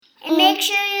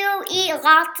eat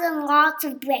lots and lots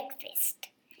of breakfast.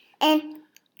 And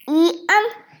eat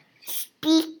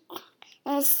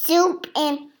soup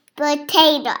and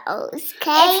potatoes,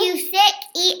 okay? If you're sick,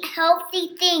 eat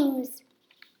healthy things.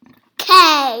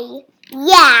 Okay,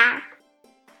 yeah.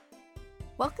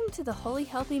 Welcome to the Holy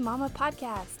Healthy Mama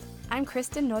podcast. I'm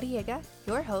Kristen Noriega,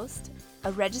 your host,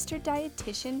 a registered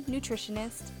dietitian,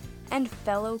 nutritionist, and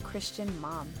fellow Christian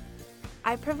mom.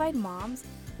 I provide moms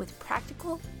with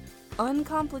practical,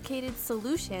 uncomplicated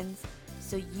solutions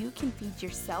so you can feed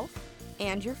yourself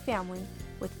and your family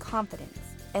with confidence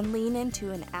and lean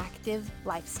into an active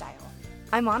lifestyle.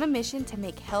 I'm on a mission to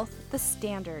make health the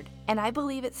standard, and I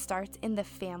believe it starts in the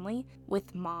family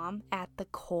with mom at the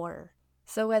core.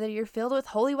 So whether you're filled with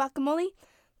holy guacamole,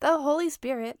 the Holy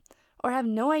Spirit, or have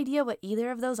no idea what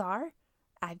either of those are,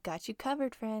 I've got you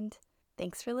covered, friend.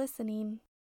 Thanks for listening.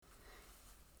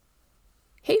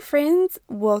 Hey friends,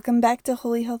 welcome back to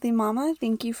Holy Healthy Mama.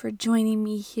 Thank you for joining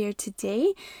me here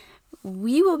today.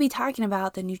 We will be talking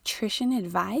about the nutrition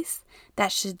advice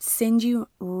that should send you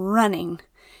running.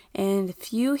 And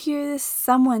if you hear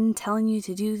someone telling you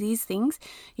to do these things,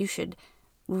 you should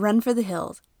run for the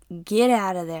hills. Get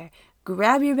out of there.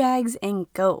 Grab your bags and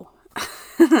go.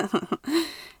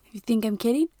 If you think I'm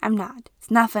kidding, I'm not.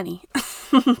 It's not funny.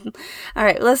 All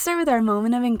right, let's start with our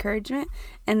moment of encouragement,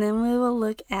 and then we will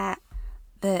look at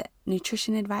the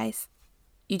nutrition advice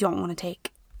you don't want to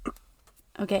take.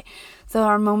 Okay, so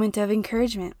our moment of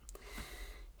encouragement.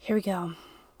 Here we go.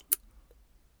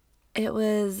 It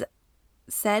was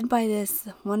said by this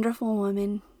wonderful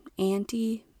woman,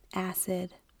 Auntie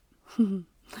Acid.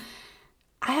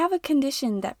 I have a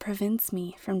condition that prevents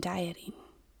me from dieting.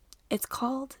 It's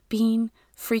called being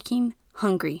freaking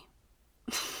hungry.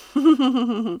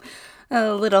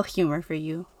 A little humor for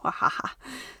you.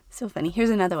 So funny. Here's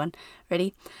another one.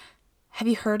 Ready? Have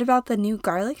you heard about the new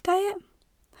garlic diet?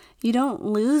 You don't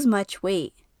lose much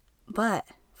weight, but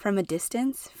from a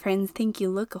distance, friends think you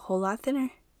look a whole lot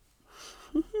thinner.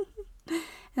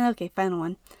 Okay, final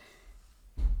one.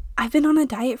 I've been on a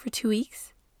diet for 2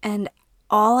 weeks, and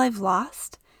all I've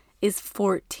lost is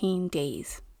 14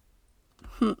 days.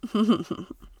 All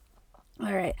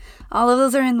right. All of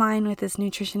those are in line with this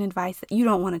nutrition advice that you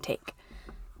don't want to take.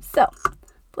 So,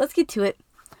 let's get to it.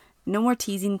 No more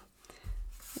teasing.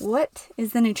 What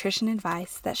is the nutrition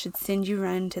advice that should send you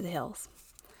running to the hills?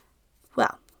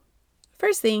 Well,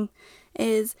 first thing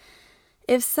is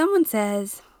if someone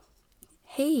says,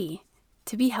 hey,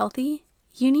 to be healthy,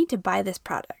 you need to buy this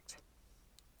product.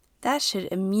 That should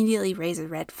immediately raise a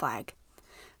red flag.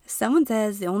 If someone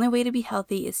says the only way to be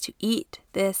healthy is to eat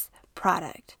this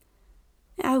product,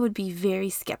 I would be very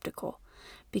skeptical,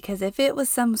 because if it was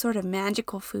some sort of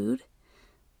magical food,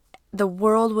 the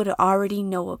world would already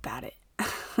know about it.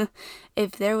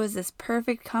 If there was this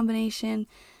perfect combination,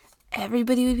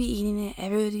 everybody would be eating it,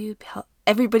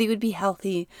 everybody would be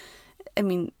healthy. I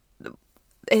mean,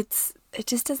 it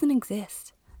just doesn't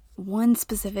exist. One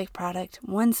specific product,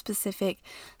 one specific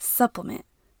supplement,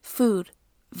 food,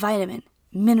 vitamin,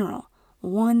 mineral,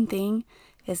 one thing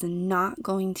is not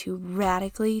going to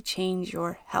radically change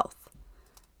your health.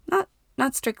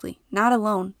 Not strictly, not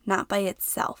alone, not by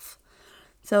itself.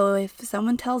 So if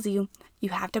someone tells you, you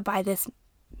have to buy this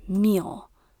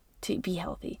meal to be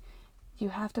healthy, you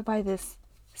have to buy this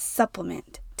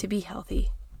supplement to be healthy,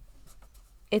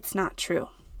 it's not true.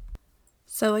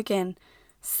 So again,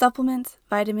 supplements,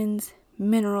 vitamins,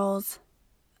 minerals,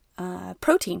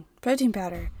 protein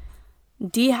powder,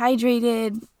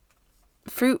 dehydrated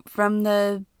fruit from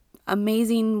the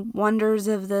amazing wonders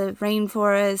of the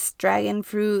rainforest, dragon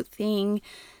fruit thing.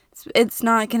 It's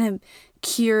not going to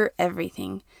cure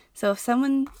everything. So if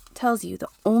someone tells you the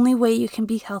only way you can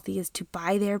be healthy is to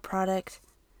buy their product,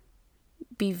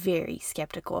 be very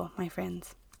skeptical, my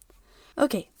friends.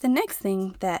 Okay, the next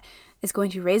thing that is going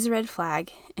to raise a red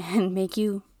flag and make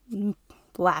you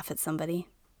laugh at somebody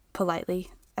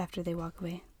politely after they walk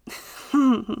away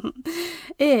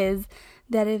is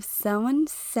that if someone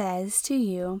says to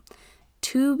you,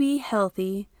 to be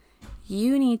healthy,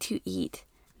 you need to eat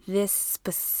this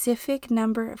specific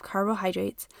number of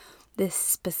carbohydrates, this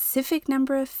specific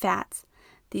number of fats,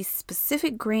 these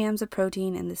specific grams of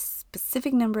protein, and this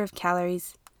specific number of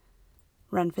calories,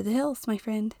 run for the hills, my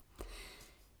friend.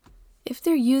 If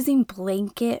they're using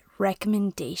blanket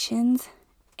recommendations,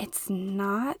 it's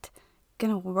not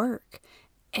going to work.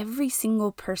 Every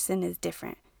single person is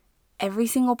different. Every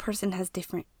single person has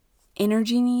different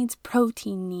energy needs,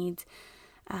 protein needs,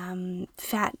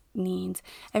 fat needs.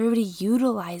 Everybody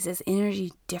utilizes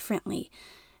energy differently.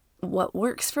 What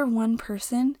works for one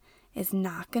person is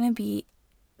not going to be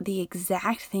the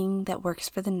exact thing that works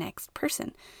for the next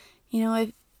person. You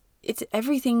know,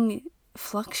 everything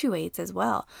fluctuates as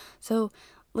well. So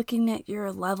looking at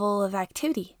your level of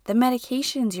activity, the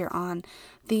medications you're on,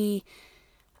 the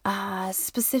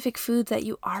specific foods that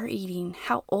you are eating,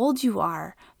 how old you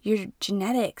are, your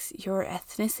genetics, your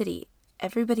ethnicity.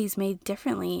 Everybody's made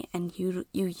differently, and you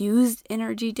use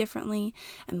energy differently,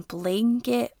 and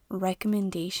blanket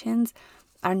recommendations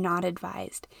are not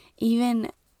advised.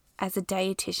 Even as a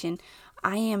dietitian,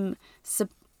 I am,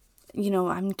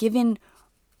 I'm given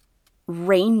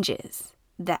ranges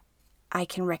that I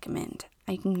can recommend.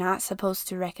 I'm not supposed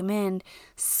to recommend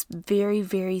very,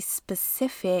 very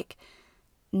specific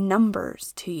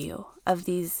numbers to you of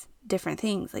these different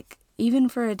things. Like even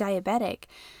for a diabetic,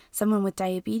 someone with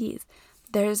diabetes,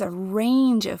 there's a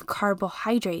range of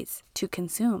carbohydrates to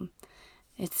consume.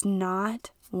 It's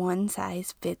not one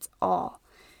size fits all.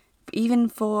 Even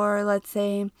for, let's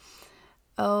say,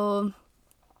 someone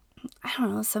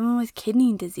with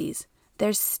kidney disease,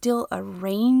 there's still a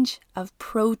range of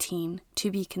protein to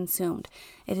be consumed.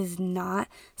 It is not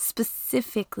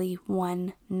specifically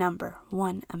one number,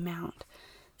 one amount.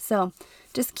 So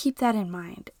just keep that in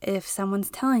mind. If someone's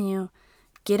telling you,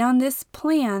 get on this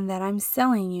plan that I'm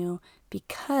selling you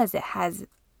because it has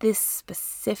this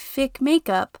specific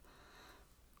makeup,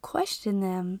 question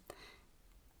them,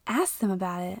 ask them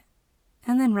about it,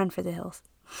 and then run for the hills.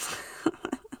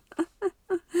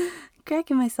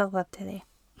 Cracking myself up today.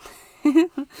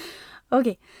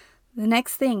 Okay, the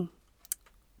next thing.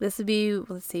 This would be,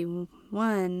 let's see,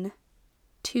 1,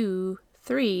 2,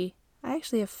 3. I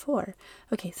actually have 4.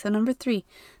 Okay, so number 3.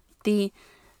 The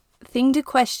thing to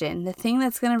question, the thing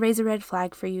that's going to raise a red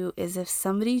flag for you is if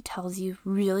somebody tells you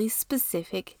really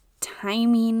specific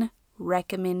timing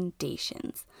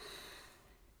recommendations.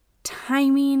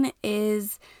 Timing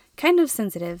is kind of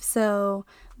sensitive. So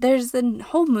there's a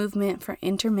whole movement for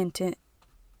intermittent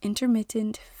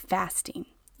fasting.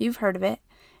 You've heard of it.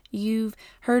 You've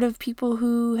heard of people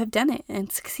who have done it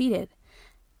and succeeded.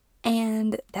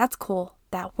 And that's cool.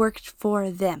 That worked for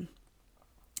them.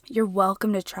 You're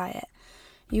welcome to try it.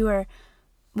 You are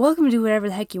welcome to do whatever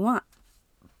the heck you want.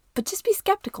 But just be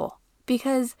skeptical,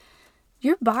 because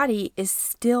your body is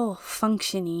still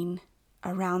functioning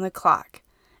around the clock.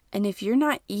 And if you're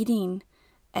not eating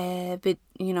Monday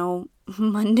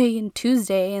and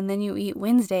Tuesday, and then you eat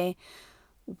Wednesday,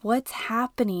 what's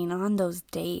happening on those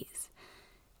days?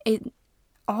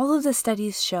 All of the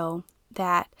studies show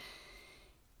that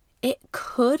it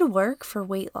could work for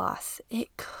weight loss. It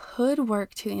could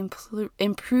work to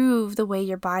improve the way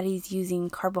your body's using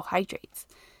carbohydrates.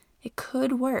 It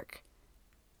could work.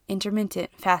 Intermittent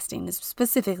fasting is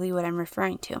specifically what I'm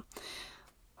referring to.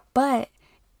 But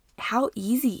how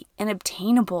easy and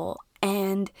obtainable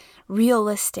and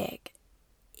realistic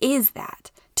is that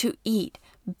to eat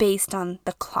based on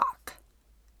the clock?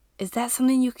 Is that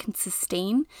something you can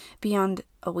sustain beyond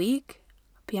a week,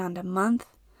 beyond a month?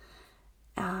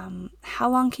 How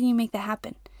long can you make that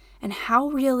happen? And how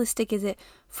realistic is it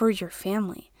for your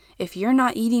family? If you're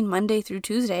not eating Monday through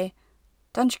Tuesday,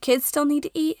 don't your kids still need to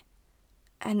eat?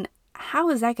 And how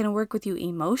is that going to work with you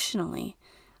emotionally,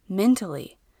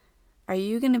 mentally? Are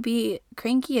you going to be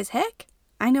cranky as heck?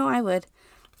 I know I would.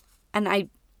 And I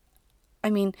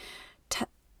mean,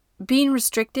 being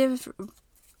restrictive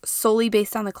solely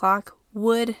based on the clock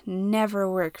would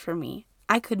never work for me.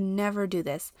 I could never do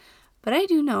this. But I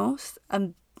do know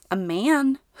a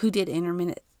man who did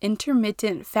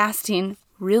intermittent fasting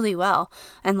really well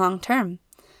and long term.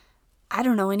 I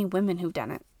don't know any women who've done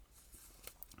it.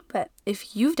 But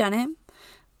if you've done it,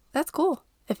 that's cool.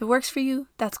 If it works for you,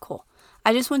 that's cool.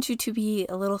 I just want you to be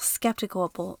a little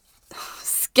skeptical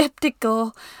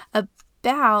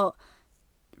about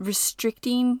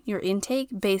restricting your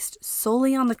intake based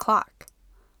solely on the clock.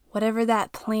 Whatever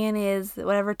that plan is,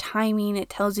 whatever timing it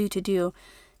tells you to do,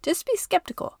 just be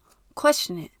skeptical.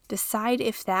 Question it. Decide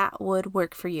if that would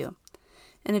work for you.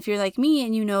 And if you're like me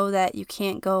and you know that you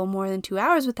can't go more than 2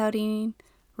 hours without eating,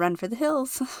 run for the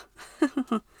hills.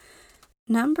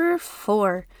 Number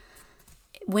 4.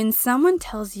 When someone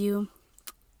tells you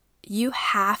you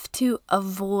have to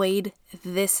avoid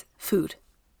this food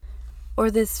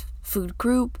or this food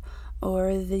group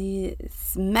or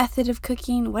this method of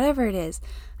cooking, whatever it is,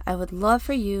 I would love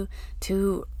for you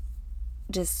to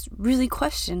just really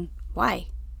question why.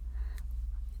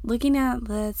 Looking at,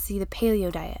 the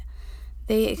paleo diet,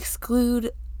 they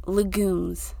exclude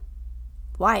legumes.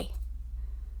 Why?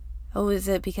 Oh, is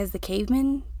it because the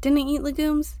cavemen didn't eat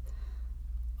legumes?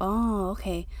 Oh,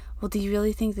 okay. Well, do you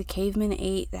really think the cavemen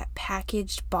ate that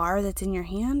packaged bar that's in your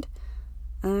hand?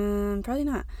 Probably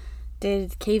not.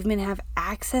 Did cavemen have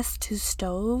access to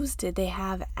stoves? Did they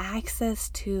have access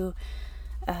to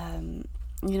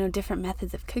different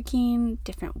methods of cooking,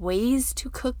 different ways to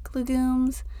cook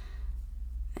legumes.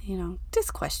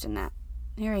 Just question that.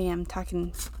 Here I am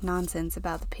talking nonsense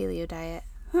about the paleo diet.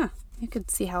 You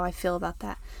could see how I feel about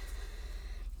that.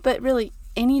 But really,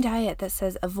 any diet that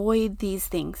says avoid these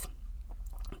things,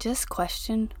 just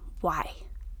question why.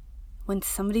 When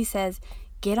somebody says,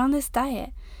 get on this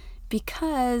diet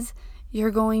because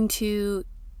you're going to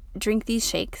drink these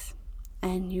shakes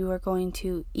and you are going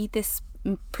to eat this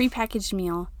prepackaged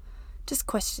meal, just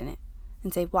question it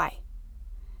and say why.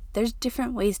 There's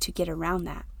different ways to get around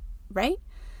that, right?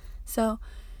 So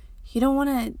you don't want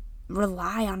to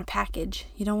rely on a package.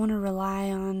 You don't want to rely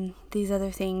on these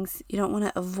other things. You don't want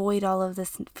to avoid all of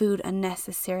this food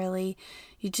unnecessarily.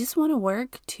 You just want to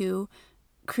work to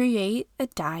create a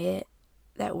diet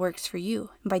that works for you.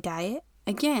 And by diet,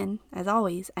 again, as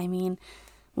always, I mean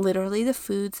literally the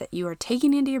foods that you are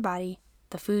taking into your body,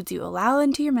 the foods you allow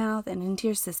into your mouth and into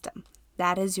your system.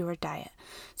 That is your diet.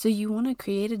 So you want to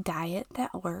create a diet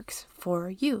that works for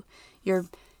you. Your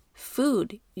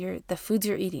food, the foods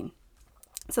you're eating.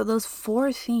 So those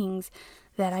 4 things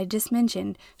that I just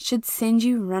mentioned should send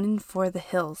you running for the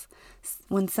hills.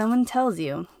 When someone tells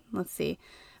you,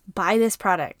 buy this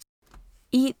product,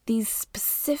 eat these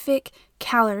specific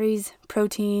calories,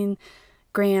 protein,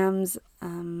 grams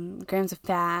of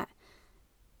fat,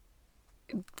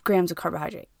 grams of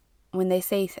carbohydrate. When they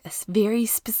say a very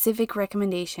specific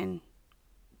recommendation,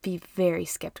 be very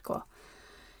skeptical.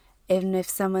 And if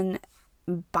someone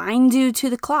binds you to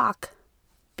the clock,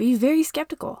 be very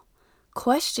skeptical.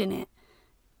 Question it.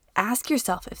 Ask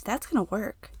yourself if that's going to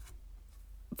work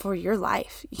for your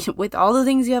life with all the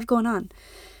things you have going on.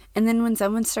 And then when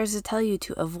someone starts to tell you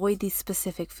to avoid these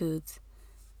specific foods,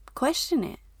 question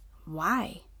it.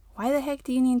 Why? Why the heck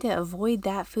do you need to avoid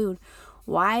that food?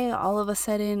 Why all of a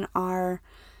sudden why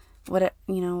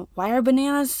are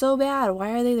bananas so bad?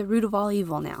 Why are they the root of all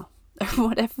evil now? Or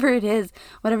whatever it is,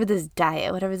 whatever this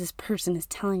diet, whatever this person is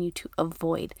telling you to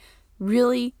avoid,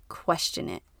 really question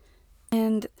it.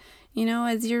 And,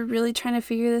 as you're really trying to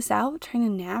figure this out, trying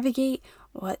to navigate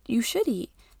what you should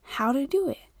eat, how to do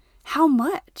it, how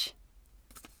much,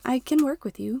 I can work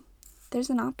with you. There's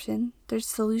an option. There's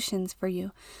solutions for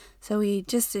you. So we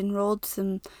just enrolled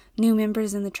some new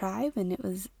members in the tribe, and it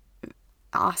was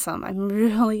awesome. I'm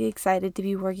really excited to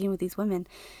be working with these women.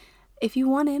 If you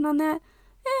want in on that,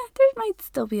 there might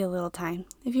still be a little time.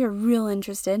 If you're real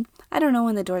interested, I don't know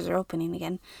when the doors are opening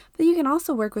again, but you can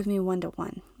also work with me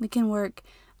 1-to-1. We can work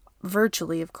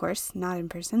virtually, of course, not in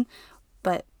person,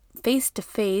 but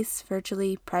face-to-face,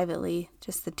 virtually, privately,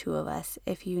 just the 2 of us,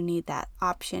 if you need that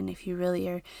option, if you really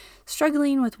are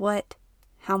struggling with what,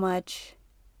 how much,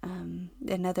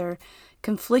 and other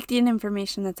conflicting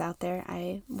information that's out there.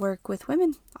 I work with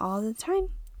women all the time,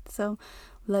 so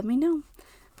let me know.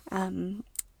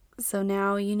 So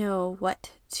now you know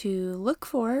what to look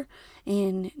for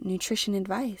in nutrition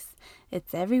advice.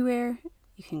 It's everywhere.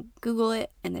 You can Google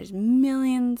it, and there's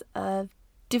millions of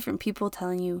different people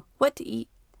telling you what to eat,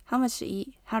 how much to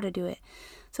eat, how to do it.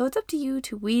 So it's up to you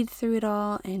to weed through it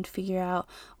all and figure out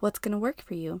what's going to work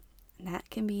for you. And that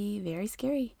can be very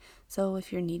scary. So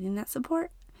if you're needing that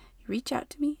support, reach out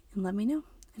to me and let me know.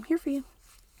 I'm here for you.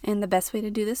 And the best way to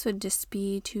do this would just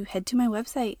be to head to my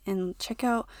website and check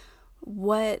out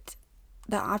what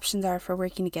the options are for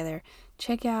working together.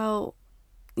 Check out,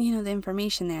 the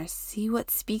information there. See what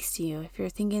speaks to you. If you're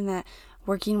thinking that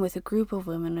working with a group of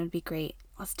women would be great,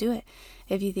 let's do it.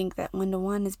 If you think that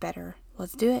 1-to-1 is better,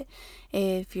 let's do it.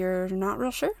 If you're not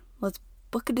real sure, let's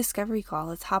book a discovery call.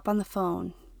 Let's hop on the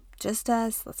phone. Just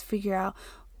us. Let's figure out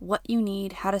what you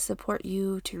need, how to support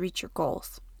you to reach your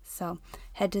goals. So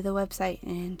head to the website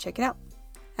and check it out.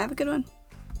 Have a good one.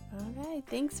 All right.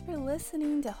 Thanks for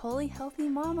listening to Holy Healthy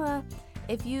Mama.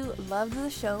 If you loved the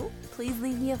show, please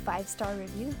leave me a 5-star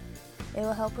review. It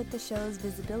will help with the show's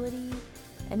visibility,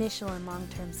 initial and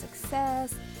long-term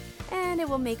success, and it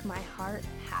will make my heart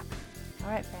happy.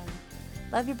 All right, friends.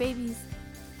 Love your babies,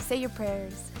 say your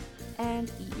prayers,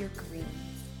 and eat your green.